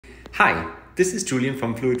Hi, this is Julian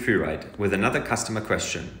from fluidfreeride with another customer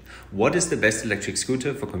question. What is the best electric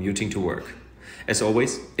scooter for commuting to work? As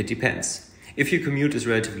always, it depends. If your commute is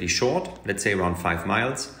relatively short, let's say around 5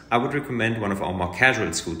 miles, I would recommend one of our more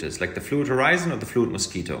casual scooters like the Fluid Horizon or the Fluid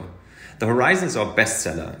Mosquito. The Horizon is our best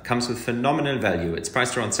seller, comes with phenomenal value. It's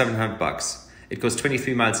priced around $700. It goes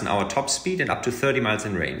 23 miles an hour top speed and up to 30 miles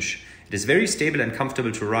in range. It is very stable and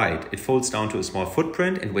comfortable to ride. It folds down to a small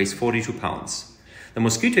footprint and weighs 42 pounds. The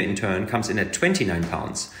Mosquito in turn comes in at 29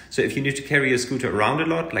 pounds. So if you need to carry your scooter around a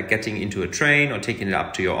lot, like getting into a train or taking it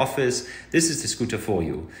up to your office, this is the scooter for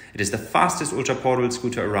you. It is the fastest ultra-portable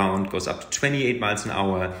scooter around, goes up to 28 miles an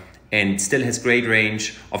hour and still has great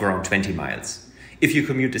range of around 20 miles. If your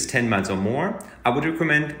commute is 10 miles or more, I would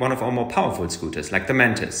recommend one of our more powerful scooters like the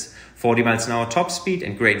Mantis. 40 miles an hour top speed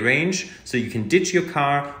and great range, so you can ditch your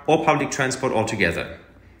car or public transport altogether.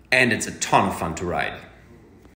 And it's a ton of fun to ride.